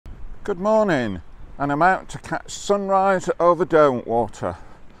Good morning, and I'm out to catch sunrise over Derwent Water.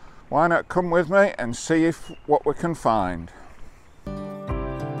 Why not come with me and see what we can find? You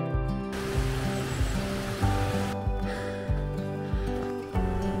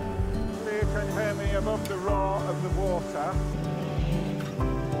can hear me above the roar of the water.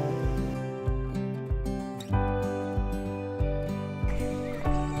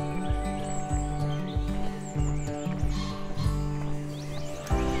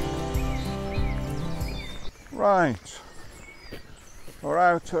 Right, we're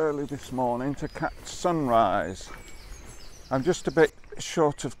out early this morning to catch sunrise. I'm just a bit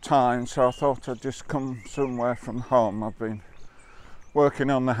short of time, so I thought I'd just come somewhere from home. I've been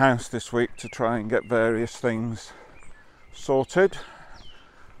working on the house this week to try and get various things sorted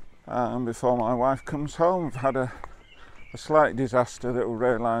before my wife comes home. I've had a slight disaster that we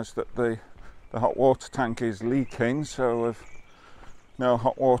realised that the hot water tank is leaking, so we've no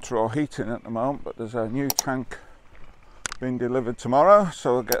hot water or heating at the moment, but there's a new tank being delivered tomorrow,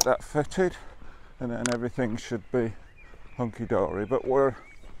 so we'll get that fitted and then everything should be hunky-dory. But we're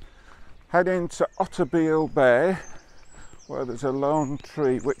heading to Otterbeil Bay, where there's a lone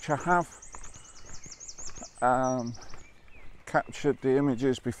tree which I have captured the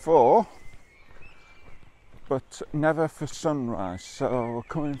images before, but never for sunrise, so we're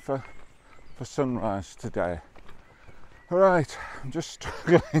coming for sunrise today. Right, I'm just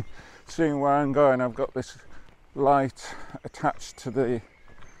struggling seeing where I'm going. I've got this light attached to the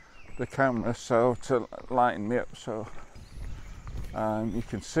camera, so to lighten me up, so you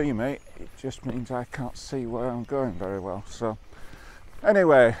can see me. It just means I can't see where I'm going very well. So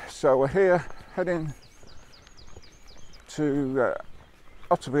anyway, so we're here heading to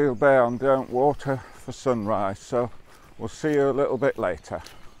Otterbeil Bay on Derwent Water for sunrise, so we'll see you a little bit later.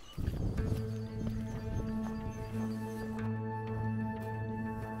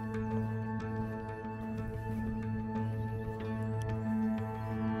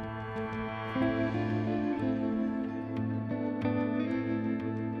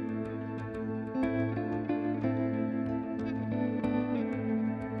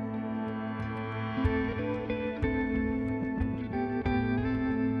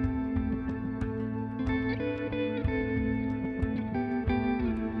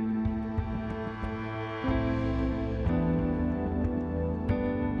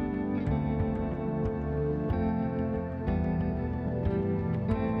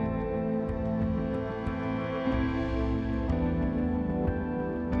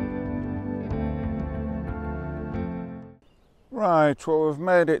 Right, well, we've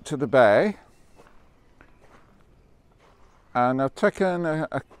made it to the bay, and I've taken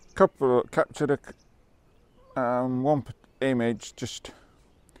captured one image, just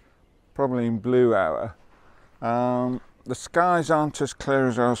probably in blue hour. The skies aren't as clear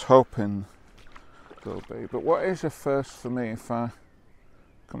as I was hoping they'll be, but what is a first for me, if I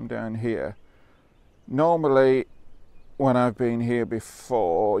come down here, normally when I've been here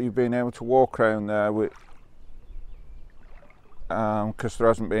before, you've been able to walk around there with because there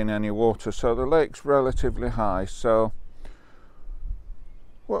hasn't been any water, so the lake's relatively high, so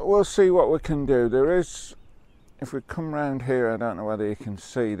we'll see what we can do. There is, if we come round here, I don't know whether you can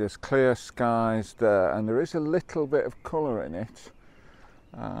see, there's clear skies there and there is a little bit of colour in it,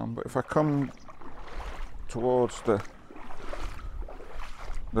 but if I come towards the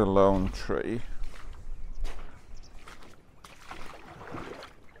lone tree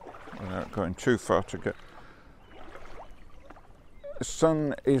without going too far to get, the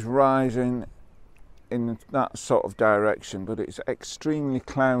sun is rising in that sort of direction, but it's extremely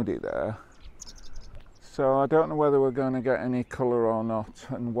cloudy there, so I don't know whether we're going to get any colour or not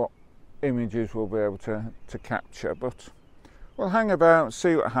and what images we'll be able to capture, but we'll hang about,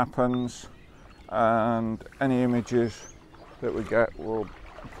 see what happens, and any images that we get we'll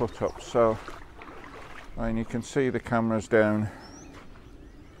put up. So I mean, you can see the cameras down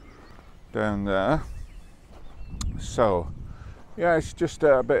there, so yeah, it's just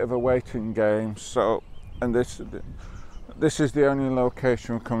a bit of a waiting game. So, and this is the only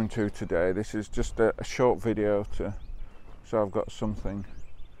location we're coming to today. This is just a short video so I've got something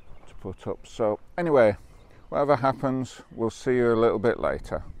to put up. So anyway, whatever happens, we'll see you a little bit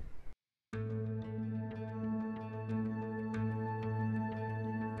later.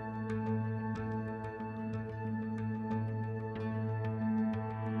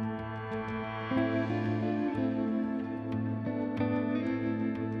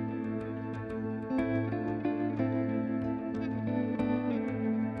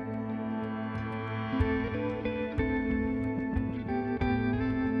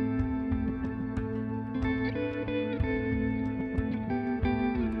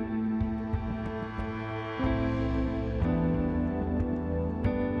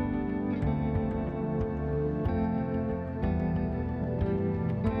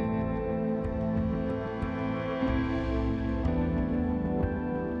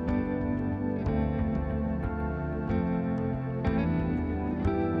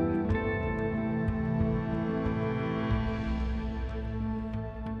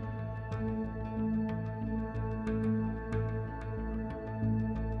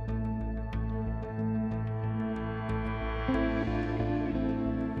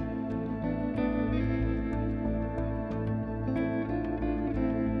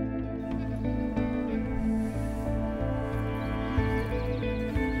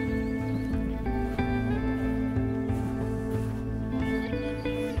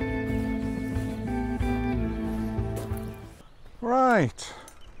 Right,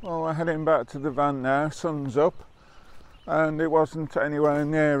 well, we're heading back to the van now. Sun's up, and it wasn't anywhere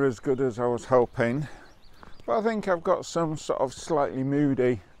near as good as I was hoping, but I think I've got some sort of slightly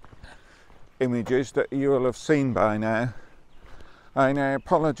moody images that you will have seen by now. And I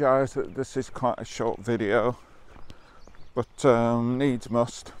apologise that this is quite a short video, but needs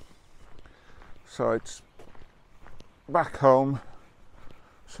must. So it's back home,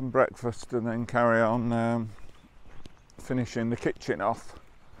 some breakfast, and then carry on finishing the kitchen off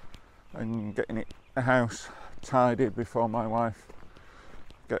and getting the house tidied before my wife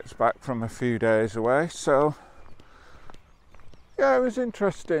gets back from a few days away. So yeah, it was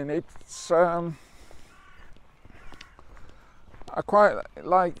interesting. It's I quite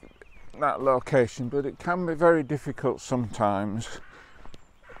like that location, but it can be very difficult sometimes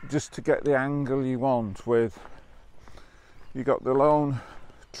just to get the angle you want. With you got the lone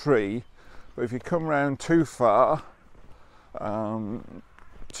tree, but if you come round too far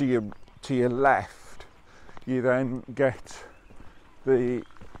to your left, you then get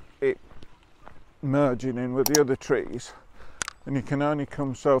it merging in with the other trees, and you can only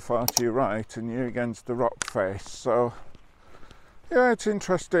come so far to your right, and you're against the rock face. So yeah, it's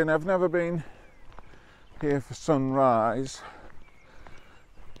interesting. I've never been here for sunrise.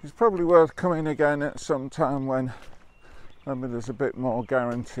 It's probably worth coming again at some time when maybe there's a bit more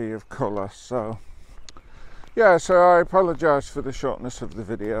guarantee of colour. So yeah, so I apologise for the shortness of the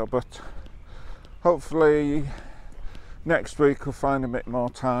video, but hopefully next week we'll find a bit more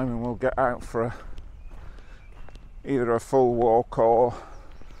time and we'll get out for either a full walk or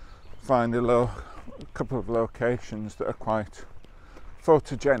find a couple of locations that are quite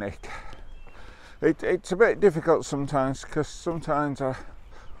photogenic. It's a bit difficult sometimes, because sometimes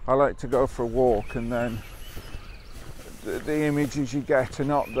I like to go for a walk and then the images you get are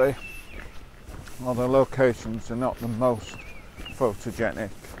not the locations are not the most photogenic.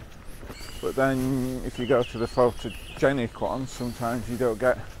 But then if you go to the photogenic ones, sometimes you don't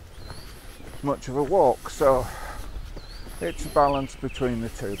get much of a walk. So it's a balance between the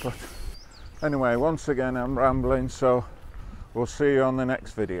two. But anyway, once again I'm rambling, so we'll see you on the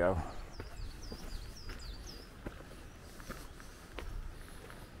next video.